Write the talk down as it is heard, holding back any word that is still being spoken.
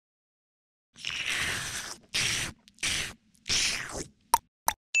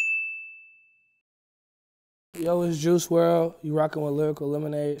Yo, it's Juice Wrld. You rocking with Lyrical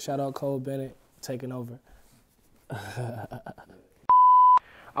Lemonade. Shout out Cole Bennett taking over.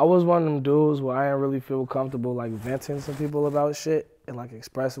 I was one of them dudes where I didn't really feel comfortable like venting to people about shit and like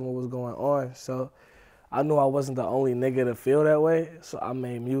expressing what was going on. So I knew I wasn't the only nigga to feel that way. So I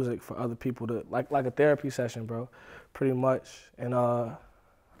made music for other people to like a therapy session, bro, pretty much. And I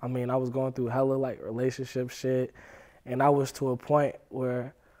mean, I was going through hella like relationship shit, and I was to a point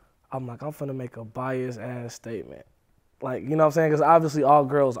where I'm like, I'm finna make a biased ass statement. Like, you know what I'm saying? Because obviously all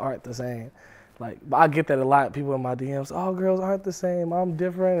girls aren't the same. Like, but I get that a lot. People in my DMs, all girls aren't the same. I'm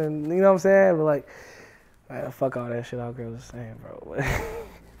different, and you know what I'm saying? But like, man, fuck all that shit. All girls are the same, bro.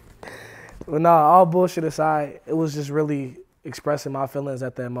 But nah, all bullshit aside, it was just really expressing my feelings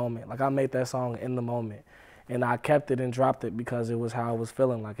at that moment. Like, I made that song in the moment, and I kept it and dropped it because it was how I was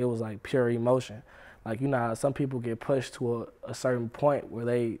feeling. Like, it was like pure emotion. Like, you know how some people get pushed to a certain point where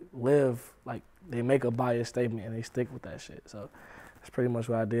they live, like, they make a biased statement and they stick with that shit. So that's pretty much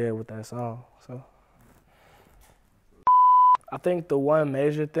what I did with that song. So I think the one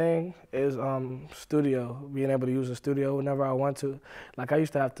major thing is studio, being able to use a studio whenever I want to. Like, I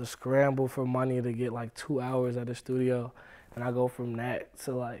used to have to scramble for money to get like 2 hours at the studio, and I go from that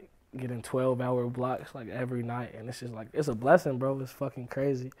to like getting 12-hour blocks like every night, and it's just like, it's a blessing, bro. It's fucking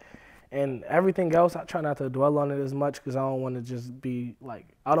crazy. And everything else, I try not to dwell on it as much because I don't want to just be like,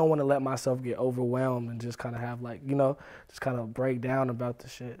 I don't want to let myself get overwhelmed and just kind of have like, you know, just kind of break down about the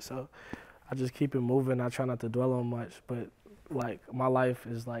shit. So I just keep it moving. I try not to dwell on much, but like my life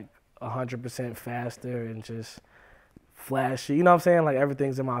is like 100% faster and just flashy. You know what I'm saying? Like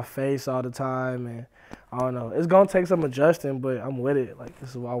everything's in my face all the time, and I don't know. It's gonna take some adjusting, but I'm with it. Like,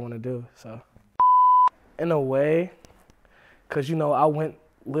 this is what I want to do. So in a way, because you know, I went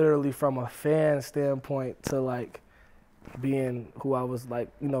literally from a fan standpoint to like being who I was, like,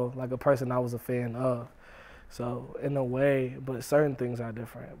 you know, like a person I was a fan of. So in a way, but certain things are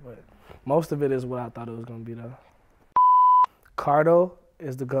different, but most of it is what I thought it was gonna be though. Cardo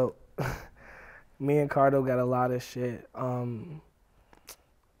is the GOAT. Me and Cardo got a lot of shit. Who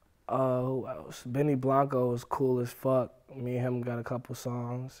else? Benny Blanco is cool as fuck. Me and him got a couple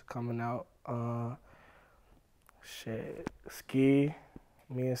songs coming out. Shit. Ski.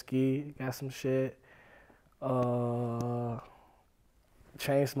 Me and Ski got some shit.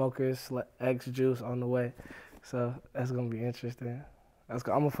 Chainsmokers, X Juice on the way. So that's gonna be interesting. I'm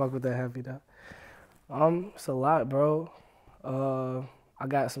gonna fuck with that heavy though. It's a lot, bro. I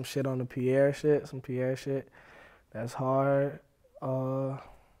got some shit on the Pierre shit. That's hard. I'm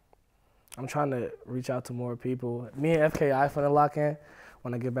trying to reach out to more people. Me and FKI finna lock in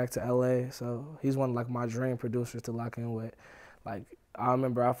when I get back to LA. So he's one of like my dream producers to lock in with. Like, I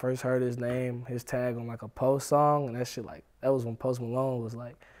remember I first heard his name, his tag on like a Post song, and that shit, like, that was when Post Malone was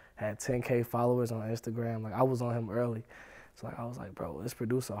like, had 10K followers on Instagram. Like, I was on him early. So like, I was like, bro, this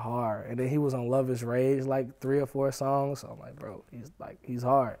producer hard. And then he was on Love Is Rage like 3 or 4 songs. So I'm like, bro, he's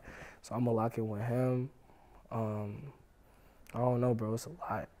hard. So I'm gonna lock in with him. I don't know, bro, it's a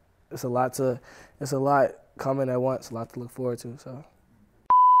lot. It's a lot coming at once, a lot to look forward to, so.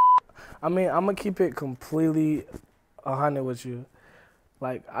 I mean, I'm gonna keep it completely 100 with you.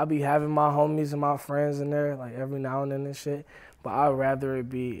 Like, I be having my homies and my friends in there, like, every now and then and shit, but I'd rather it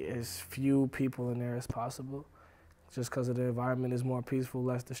be as few people in there as possible, just because of the environment is more peaceful,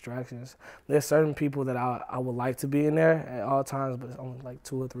 less distractions. There's certain people that I would like to be in there at all times, but it's only like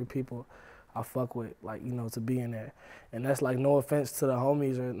 2 or 3 people I fuck with, like, you know, to be in there. And that's like, no offense to the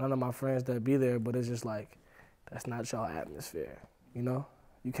homies or none of my friends that be there, but it's just like, that's not y'all atmosphere, you know?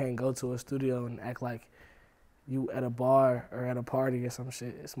 You can't go to a studio and act like you at a bar or at a party or some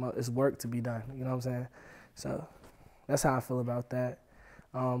shit. It's work to be done, you know what I'm saying? So that's how I feel about that.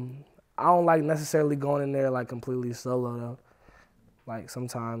 I don't like necessarily going in there like completely solo though. Like,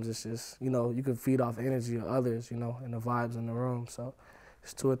 sometimes it's just, you know, you can feed off energy of others, you know, and the vibes in the room. So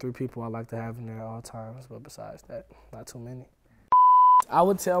it's 2 or 3 people I like to have in there at all times, but besides that, not too many. I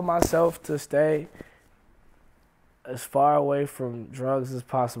would tell myself to stay as far away from drugs as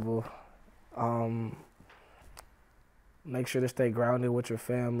possible. Make sure to stay grounded with your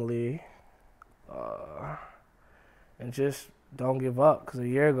family, and just don't give up. Because a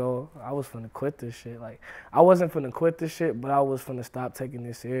year ago, I was finna quit this shit. Like, I wasn't finna quit this shit, but I was finna stop taking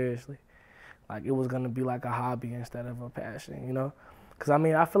this seriously. Like, it was gonna be like a hobby instead of a passion, you know? Because, I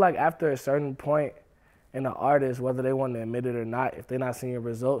mean, I feel like after a certain point in an artist, whether they want to admit it or not, if they're not seeing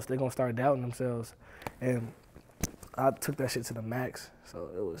results, they're gonna start doubting themselves. And I took that shit to the max. So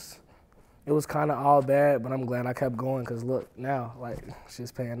it was kind of all bad, but I'm glad I kept going because look, now, like,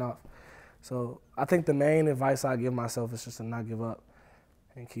 shit's paying off. So I think the main advice I give myself is just to not give up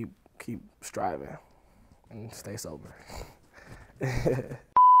and keep striving. and stay sober.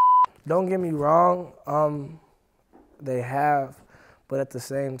 Don't get me wrong, they have, but at the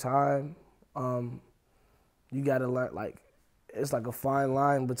same time, you gotta learn, like, it's like a fine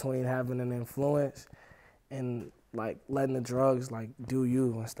line between having an influence and like letting the drugs like do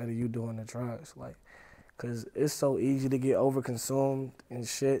you instead of you doing the drugs, like, cause it's so easy to get overconsumed and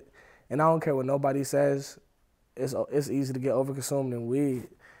shit. And I don't care what nobody says, it's easy to get overconsumed in weed.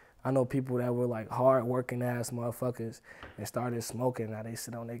 I know people that were like hard working ass motherfuckers and started smoking. Now they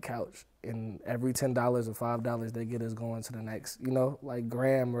sit on their couch and every $10 or $5 they get is going to the next, you know, like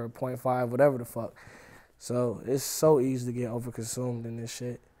gram or 0.5, whatever the fuck. So it's so easy to get overconsumed in this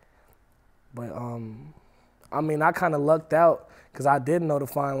shit. But I mean, I kind of lucked out because I did know the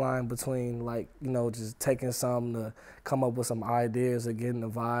fine line between, like, you know, just taking something to come up with some ideas or getting the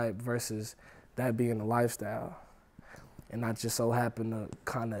vibe versus that being the lifestyle. And I just so happened to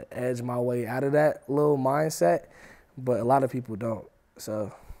kind of edge my way out of that little mindset, but a lot of people don't.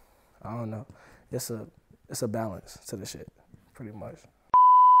 So I don't know. It's a balance to the shit, pretty much.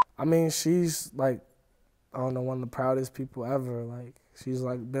 I mean, she's like, I don't know, one of the proudest people ever. Like, she's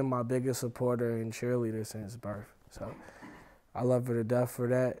like been my biggest supporter and cheerleader since birth. So I love her to death for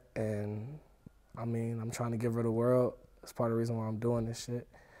that. And I mean, I'm trying to give her the world. That's part of the reason why I'm doing this shit.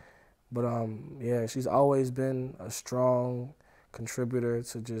 But yeah, she's always been a strong contributor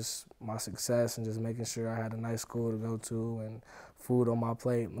to just my success and just making sure I had a nice school to go to and food on my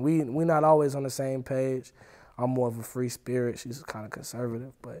plate. We not always on the same page. I'm more of a free spirit. She's kind of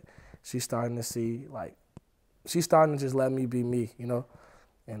conservative, but she's starting to see, like, she's starting to just let me be me, you know?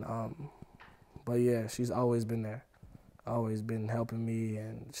 And, but yeah, she's always been there, always been helping me,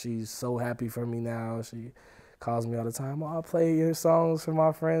 and she's so happy for me now. She calls me all the time, oh, I play your songs for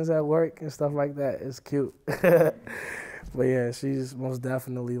my friends at work and stuff like that. It's cute. But yeah, she's most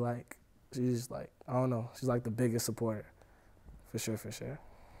definitely like, she's like, I don't know, she's like the biggest supporter, for sure, for sure.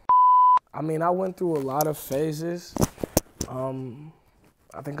 I mean, I went through a lot of phases.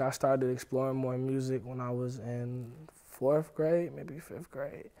 I think I started exploring more music when I was in 4th grade, maybe 5th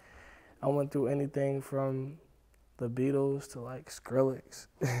grade. I went through anything from the Beatles to like Skrillex,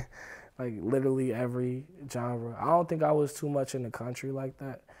 like literally every genre. I don't think I was too much in the country like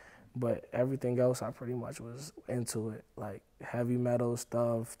that, but everything else I pretty much was into it, like heavy metal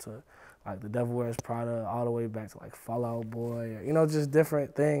stuff to like The Devil Wears Prada, all the way back to like Fall Out Boy, you know, just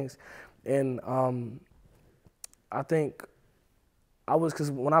different things. And I think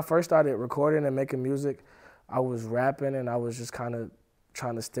because when I first started recording and making music, I was rapping and I was just kind of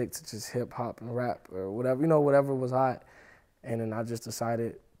trying to stick to just hip hop and rap or whatever, you know, whatever was hot. And then I just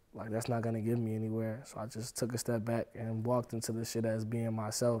decided, like, that's not gonna get me anywhere. So I just took a step back and walked into this shit as being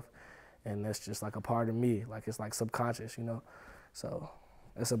myself. And that's just like a part of me, like it's like subconscious, you know? So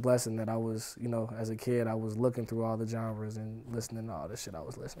it's a blessing that I was, you know, as a kid, I was looking through all the genres and listening to all the shit I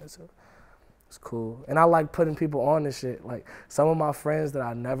was listening to. It's cool. And I like putting people on this shit. Like, some of my friends that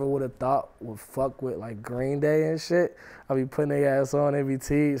I never would have thought would fuck with, like, Green Day and shit, I be putting their ass on, they be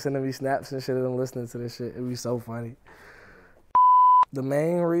sending me snaps and shit of them listening to this shit. It'd be so funny. The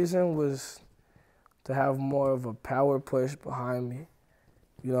main reason was to have more of a power push behind me,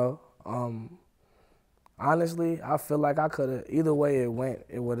 you know? Honestly, I feel like I could have, either way it went,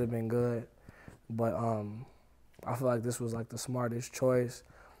 it would have been good. But I feel like this was, like, the smartest choice.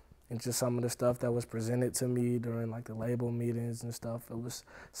 And just some of the stuff that was presented to me during like the label meetings and stuff, it was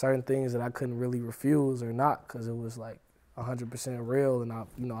certain things that I couldn't really refuse or not because it was like 100% real, and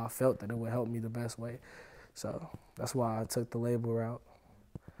I felt that it would help me the best way. So that's why I took the label route.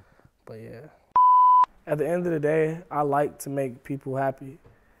 But yeah, at the end of the day, I like to make people happy.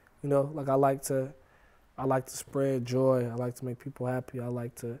 You know, like I like to spread joy. I like to make people happy. I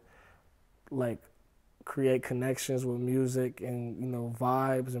like to like create connections with music and, you know,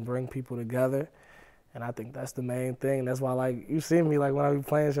 vibes and bring people together. And I think that's the main thing. That's why, like, you see me, like, when I be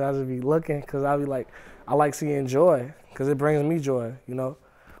playing shit, I just be looking, because I be like, I like seeing joy, because it brings me joy, you know?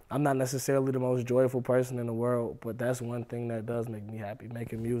 I'm not necessarily the most joyful person in the world, but that's one thing that does make me happy,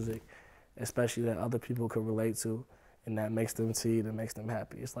 making music, especially that other people could relate to, and that makes them see, that makes them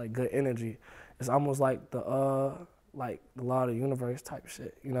happy. It's like good energy. It's almost like the law of the universe type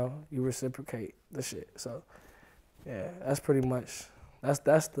shit, you know? You reciprocate the shit. So yeah, that's pretty much, that's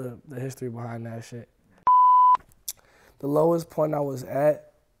the history behind that shit. The lowest point I was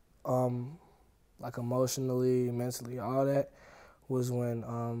at, like emotionally, mentally, all that, was when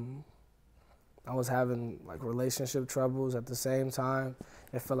I was having like relationship troubles at the same time.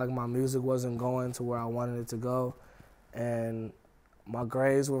 It felt like my music wasn't going to where I wanted it to go. And my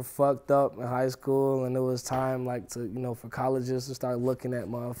grades were fucked up in high school, and it was time like to, you know, for colleges to start looking at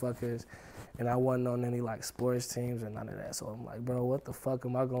motherfuckers. and I wasn't on any like sports teams or none of that. So I'm like, bro, what the fuck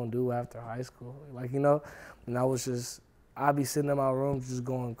am I gonna do after high school? Like, you know, and I'd be sitting in my room just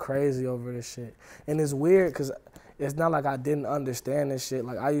going crazy over this shit. And it's weird because it's not like I didn't understand this shit.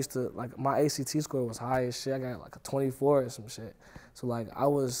 Like I used to, like my ACT score was high as shit. I got like a 24 or some shit. So like I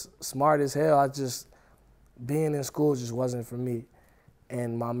was smart as hell. Being in school just wasn't for me.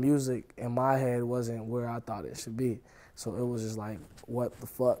 And my music in my head wasn't where I thought it should be. So it was just like, what the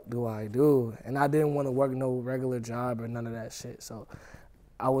fuck do I do? And I didn't want to work no regular job or none of that shit. So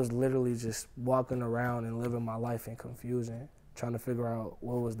I was literally just walking around and living my life in confusion, trying to figure out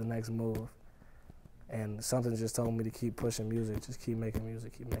what was the next move. And something just told me to keep pushing music, just keep making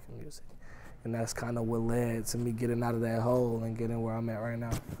music, keep making music. And that's kind of what led to me getting out of that hole and getting where I'm at right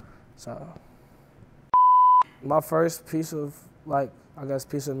now. So my first piece of, like, I guess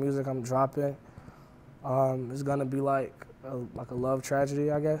piece of music I'm dropping is gonna be like a love tragedy,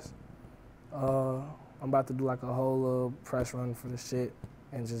 I guess. I'm about to do like a whole little press run for the shit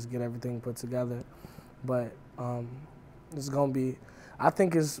and just get everything put together. But it's gonna be, I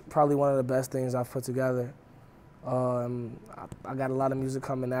think it's probably one of the best things I've put together. I got a lot of music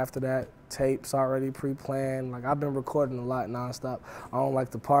coming after that, tapes already pre-planned. Like I've been recording a lot nonstop. I don't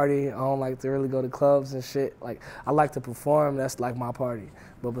like to party. I don't like to really go to clubs and shit. Like I like to perform. That's like my party.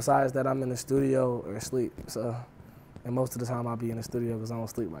 But besides that, I'm in the studio or sleep. So, and most of the time I'll be in the studio because I don't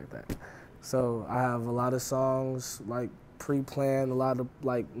sleep like that. So I have a lot of songs like pre-planned, a lot of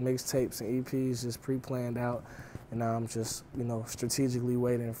like mixtapes and EPs just pre-planned out. And now I'm just, you know, strategically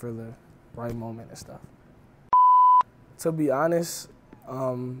waiting for the right moment and stuff. To be honest,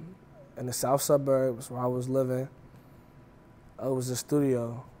 in the south suburbs where I was living, it was a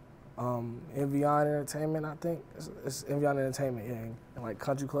studio. Envion Entertainment, I think. It's Envion Entertainment, yeah, in like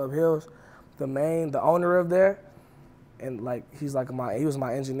Country Club Hills. The owner of there, and like he was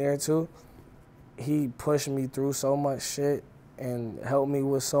my engineer too. He pushed me through so much shit and helped me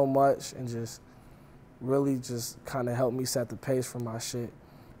with so much and just really just kind of helped me set the pace for my shit.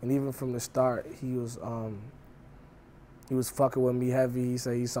 And even from the start, he was fucking with me heavy. He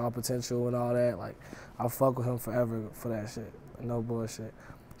said he saw potential and all that. Like, I'll fuck with him forever for that shit. No bullshit.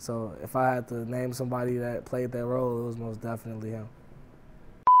 So if I had to name somebody that played that role, it was most definitely him.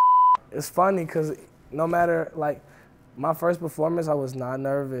 It's funny because no matter, like, my first performance, I was not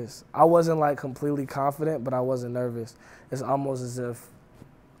nervous. I wasn't, like, completely confident, but I wasn't nervous. It's almost as if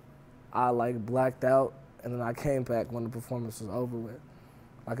I, like, blacked out, and then I came back when the performance was over with.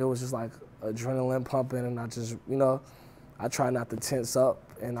 Like, it was just, like, adrenaline pumping, and I just, you know, I tried not to tense up,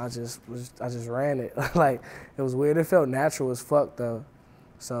 and I just ran it. Like, it was weird. It felt natural as fuck, though.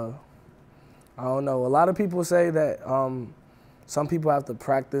 So, I don't know. A lot of people say that some people have to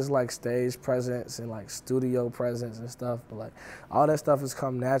practice, like, stage presence and, like, studio presence and stuff, but, like, all that stuff has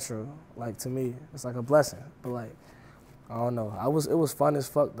come natural. Like, to me, it's like a blessing. But, like, I don't know. It was fun as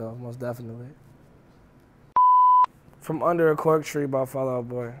fuck, though, most definitely. From Under a Cork Tree by Fall Out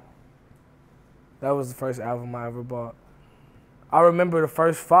Boy. That was the first album I ever bought. I remember the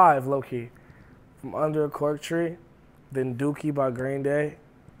first 5, low-key. From Under a Cork Tree, then Dookie by Green Day.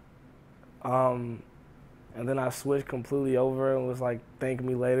 And then I switched completely over and was like, Thank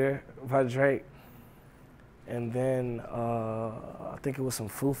Me Later by Drake. And then I think it was some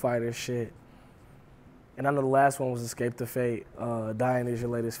Foo Fighters shit. And I know the last one was Escape the Fate, Dying Is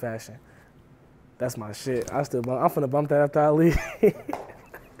Your Latest Fashion. That's my shit. I'm finna bump that after I leave.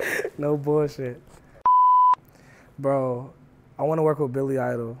 No bullshit. Bro, I want to work with Billy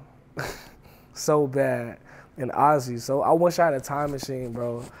Idol so bad, and Ozzy. So I wish I had a time machine,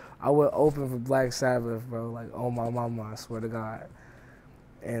 bro. I would open for Black Sabbath, bro, like, oh my mama, I swear to God.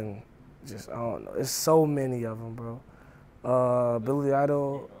 And just, I don't know, it's so many of them, bro. Billy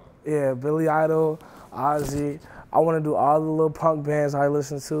Idol, Ozzy. I want to do all the little punk bands I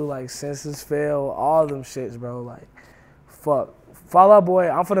listen to, like Senses Fail, all them shits, bro. Like, fuck. Fall Out Boy,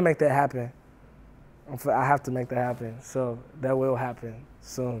 I'm finna make that happen. I have to make that happen. So that will happen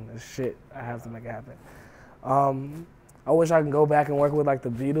soon. As shit, I have to make it happen. I wish I could go back and work with like the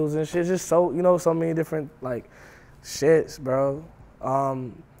Beatles and shit. Just so, you know, so many different like shits, bro.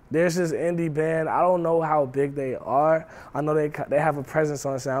 There's this indie band. I don't know how big they are. I know they have a presence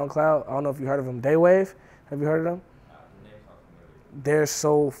on SoundCloud. I don't know if you heard of them. Daywave. Have you heard of them? They're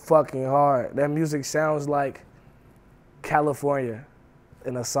so fucking hard. Their music sounds like California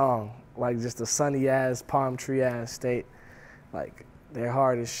in a song. Like just a sunny ass, palm tree ass state. Like they're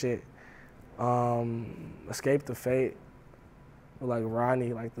hard as shit. Escape the Fate. Like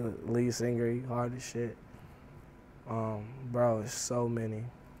Ronnie, like the lead singer, he hard as shit. Bro, it's so many.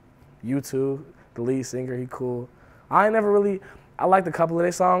 U2, the lead singer, he cool. I liked a couple of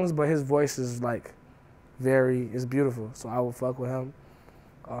their songs, but his voice is like it's beautiful. So I would fuck with him.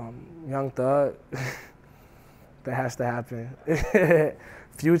 Young Thug, that has to happen.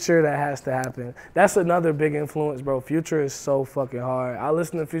 Future, that has to happen. That's another big influence, bro. Future is so fucking hard. I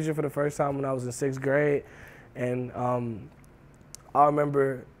listened to Future for the first time when I was in 6th grade, and I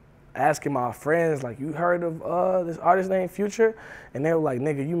remember asking my friends, like, you heard of this artist named Future? And they were like,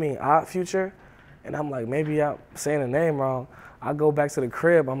 nigga, you mean Odd Future? And I'm like, maybe I'm saying the name wrong. I go back to the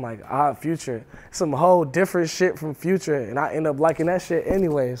crib, I'm like, Odd Future. Some whole different shit from Future, and I end up liking that shit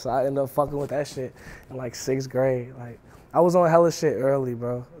anyway, so I end up fucking with that shit in like 6th grade. Like, I was on hella shit early,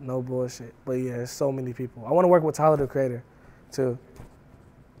 bro. No bullshit. But yeah, there's so many people. I want to work with Tyler, the Creator, too.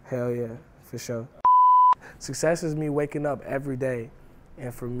 Hell yeah, for sure. Success is me waking up every day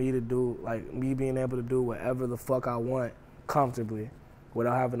and for me to do, like, me being able to do whatever the fuck I want comfortably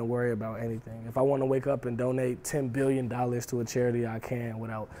without having to worry about anything. If I want to wake up and donate $10 billion to a charity, I can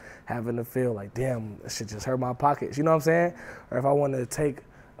without having to feel like, damn, that shit just hurt my pockets. You know what I'm saying? Or if I want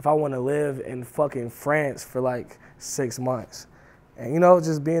to live in fucking France for like 6 months. And, you know,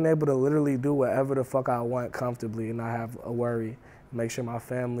 just being able to literally do whatever the fuck I want comfortably and not have a worry. Make sure my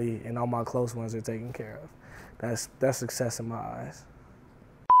family and all my close ones are taken care of. That's success in my eyes.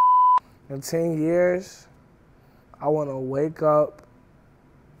 In 10 years, I want to wake up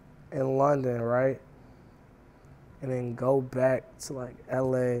in London, right? And then go back to like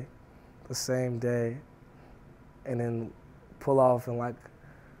LA the same day and then pull off in like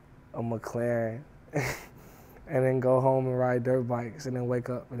a McLaren and then go home and ride dirt bikes and then wake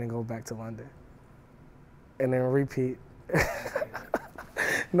up and then go back to London. And then repeat.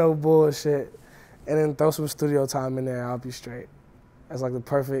 No bullshit. And then throw some studio time in there, I'll be straight. That's like the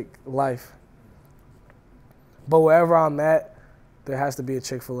perfect life. But wherever I'm at, there has to be a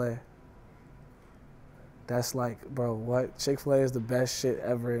Chick-fil-A. That's like, bro, what? Chick-fil-A is the best shit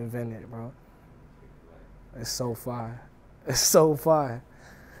ever invented, bro. It's so fire. It's so fire.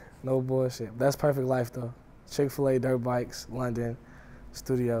 No bullshit. That's perfect life, though. Chick-fil-A, dirt bikes, London,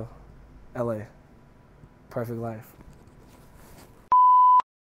 studio, LA. Perfect life.